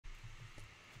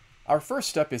Our first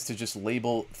step is to just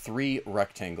label 3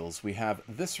 rectangles. We have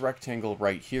this rectangle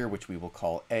right here, which we will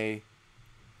call A.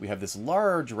 We have this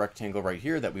large rectangle right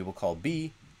here that we will call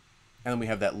B. And then we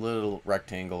have that little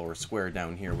rectangle or square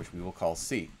down here, which we will call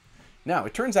C. Now,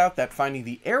 it turns out that finding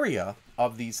the area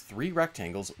of these 3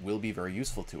 rectangles will be very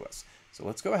useful to us. So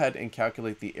let's go ahead and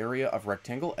calculate the area of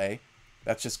rectangle A.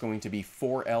 That's just going to be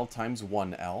 4L times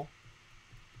 1L,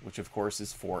 which of course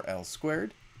is 4L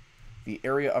squared. The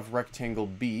area of rectangle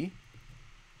B,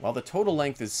 well, the total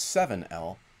length is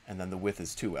 7L, and then the width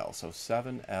is 2L. So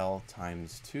 7L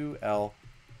times 2L,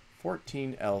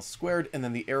 14L squared. And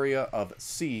then the area of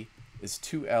C is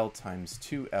 2L times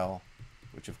 2L,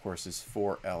 which of course is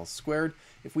 4L squared.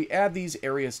 If we add these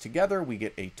areas together, we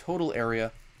get a total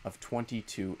area of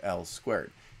 22L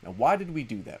squared. Now, why did we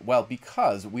do that? Well,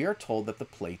 because we are told that the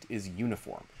plate is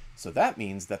uniform. So that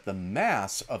means that the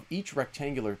mass of each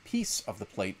rectangular piece of the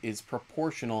plate is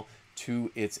proportional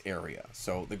to its area.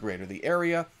 So the greater the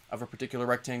area of a particular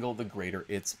rectangle, the greater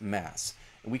its mass.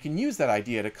 And we can use that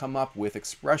idea to come up with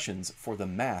expressions for the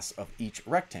mass of each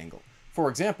rectangle. For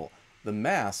example, the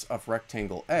mass of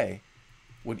rectangle A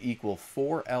would equal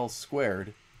 4L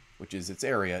squared, which is its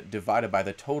area, divided by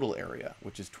the total area,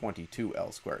 which is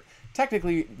 22L squared.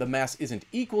 Technically, the mass isn't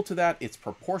equal to that, it's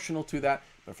proportional to that,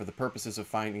 but for the purposes of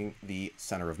finding the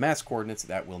center of mass coordinates,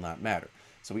 that will not matter.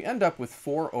 So we end up with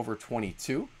 4 over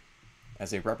 22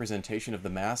 as a representation of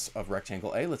the mass of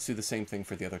rectangle A. Let's do the same thing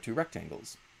for the other 2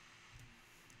 rectangles.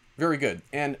 Very good.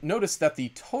 And notice that the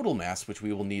total mass, which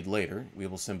we will need later, we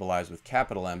will symbolize with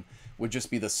capital M, would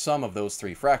just be the sum of those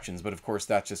 3 fractions, but of course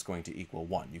that's just going to equal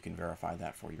 1. You can verify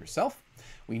that for yourself.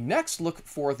 We next look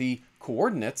for the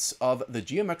coordinates of the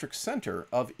geometric center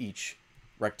of each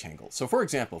rectangle. So for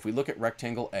example, if we look at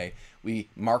rectangle A, we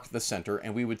mark the center,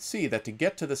 and we would see that to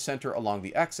get to the center along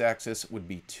the x-axis would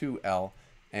be 2L,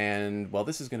 and well,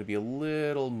 this is going to be a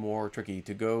little more tricky.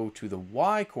 To go to the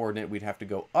y-coordinate, we'd have to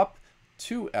go up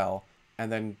 2L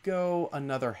and then go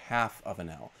another half of an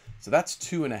L. So that's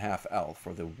 2.5L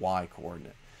for the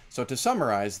y-coordinate. So to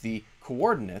summarize, the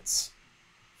coordinates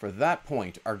for that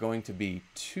point are going to be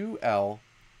 2L,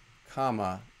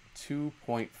 comma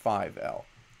 2.5L.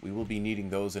 We will be needing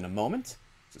those in a moment.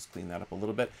 Just clean that up a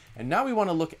little bit. And now we want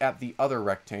to look at the other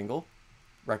rectangle,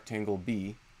 rectangle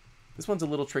B. This one's a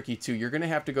little tricky too. You're going to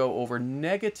have to go over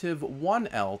negative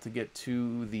 1L to get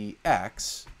to the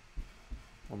x.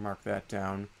 We'll mark that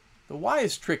down. The y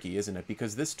is tricky, isn't it?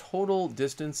 Because this total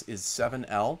distance is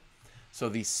 7L. So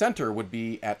the center would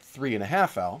be at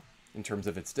 3.5L in terms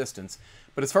of its distance.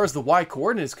 But as far as the y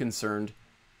coordinate is concerned,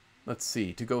 let's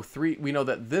see, to go 3, we know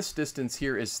that this distance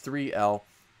here is 3L.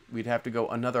 We'd have to go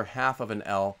another half of an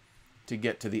L to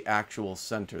get to the actual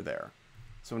center there.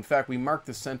 So in fact, we mark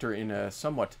the center in a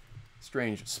somewhat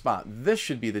strange spot. This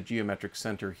should be the geometric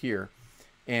center here,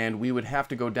 and we would have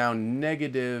to go down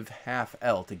negative half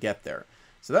L to get there.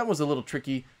 So that was a little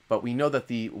tricky, but we know that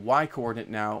the y-coordinate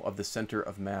now of the center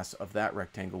of mass of that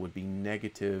rectangle would be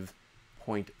negative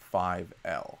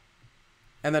 0.5L.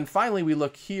 And then finally we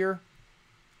look here,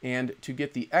 and to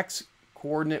get the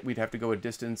x-coordinate, we'd have to go a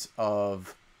distance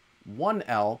of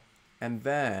 1L, and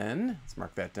then, let's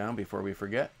mark that down before we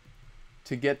forget,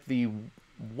 to get the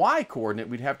y-coordinate,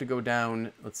 we'd have to go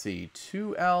down, let's see,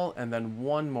 2L and then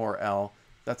 1 more L.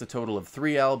 That's a total of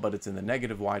 3L, but it's in the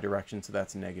negative y direction, so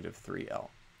that's negative 3L.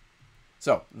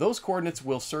 So those coordinates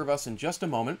will serve us in just a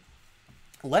moment.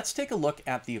 Let's take a look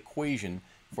at the equation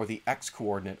for the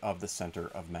x-coordinate of the center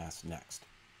of mass next.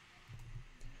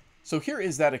 So here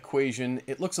is that equation.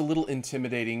 It looks a little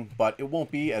intimidating, but it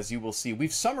won't be, as you will see.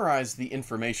 We've summarized the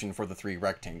information for the 3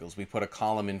 rectangles. We put a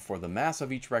column in for the mass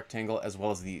of each rectangle, as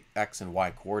well as the x and y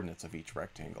coordinates of each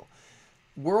rectangle.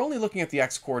 We're only looking at the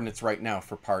x coordinates right now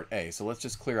for part A, so let's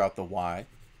just clear out the y.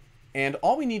 And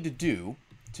all we need to do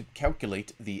to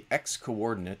calculate the x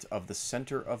coordinate of the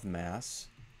center of mass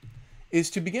is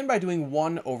to begin by doing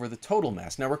 1 over the total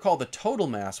mass. Now recall, the total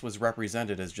mass was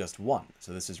represented as just 1,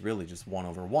 so this is really just 1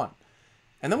 over 1.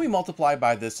 And then we multiply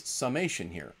by this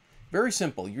summation here. Very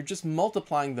simple, you're just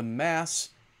multiplying the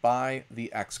mass by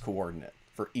the x-coordinate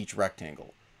for each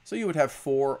rectangle. So you would have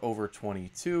 4 over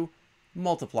 22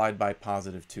 multiplied by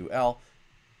positive 2L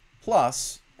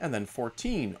plus, and then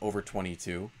 14 over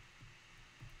 22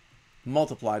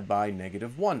 multiplied by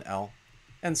negative 1L,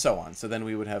 and so on. So then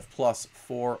we would have plus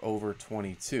 4 over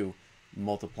 22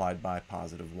 multiplied by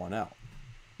positive 1L.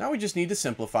 Now we just need to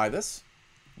simplify this.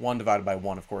 1 divided by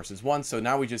 1, of course, is 1. So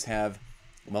now we just have,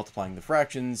 multiplying the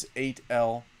fractions,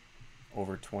 8L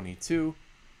over 22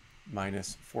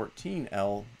 minus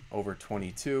 14L over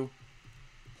 22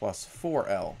 plus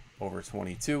 4L over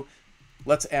 22.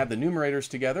 Let's add the numerators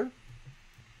together.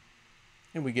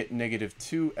 And we get negative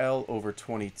 2L over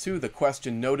 22. The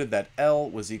question noted that L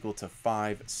was equal to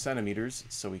 5 centimeters,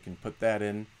 so we can put that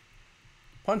in.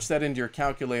 Punch that into your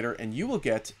calculator, and you will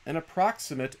get an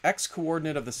approximate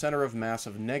x-coordinate of the center of mass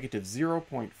of negative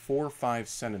 0.45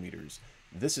 centimeters.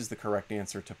 This is the correct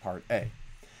answer to part A.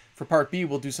 For part B,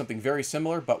 we'll do something very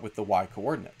similar, but with the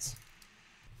y-coordinates.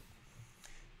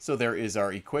 So there is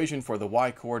our equation for the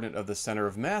y-coordinate of the center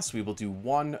of mass. We will do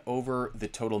 1 over the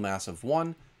total mass of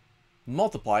 1,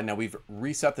 multiplied. Now we've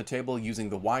reset the table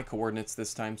using the y-coordinates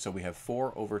this time, so we have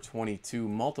 4 over 22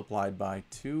 multiplied by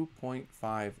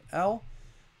 2.5L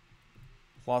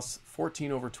plus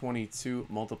 14 over 22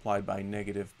 multiplied by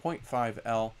negative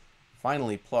 0.5L,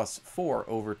 finally plus 4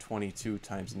 over 22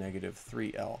 times negative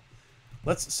 3L.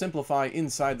 Let's simplify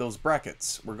inside those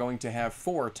brackets. We're going to have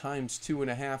 4 times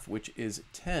 2.5, which is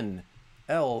 10L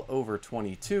over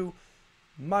 22,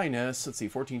 minus, let's see,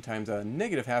 14 times a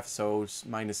negative half, so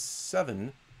minus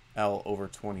 7L over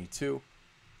 22.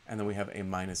 And then we have a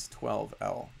minus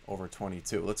 12L over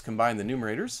 22. Let's combine the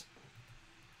numerators.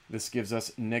 This gives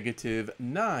us negative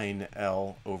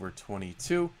 9L over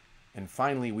 22. And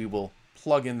finally, we will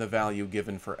plug in the value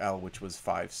given for L, which was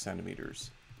 5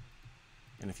 centimeters.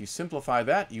 And if you simplify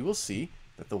that, you will see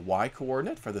that the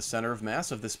y-coordinate for the center of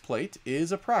mass of this plate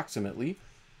is approximately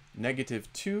negative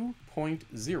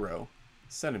 2.0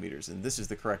 centimeters. And this is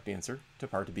the correct answer to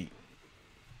part B.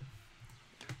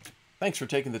 Thanks for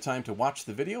taking the time to watch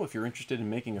the video. If you're interested in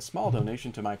making a small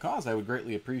donation to my cause, I would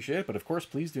greatly appreciate it. But of course,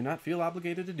 please do not feel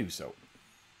obligated to do so.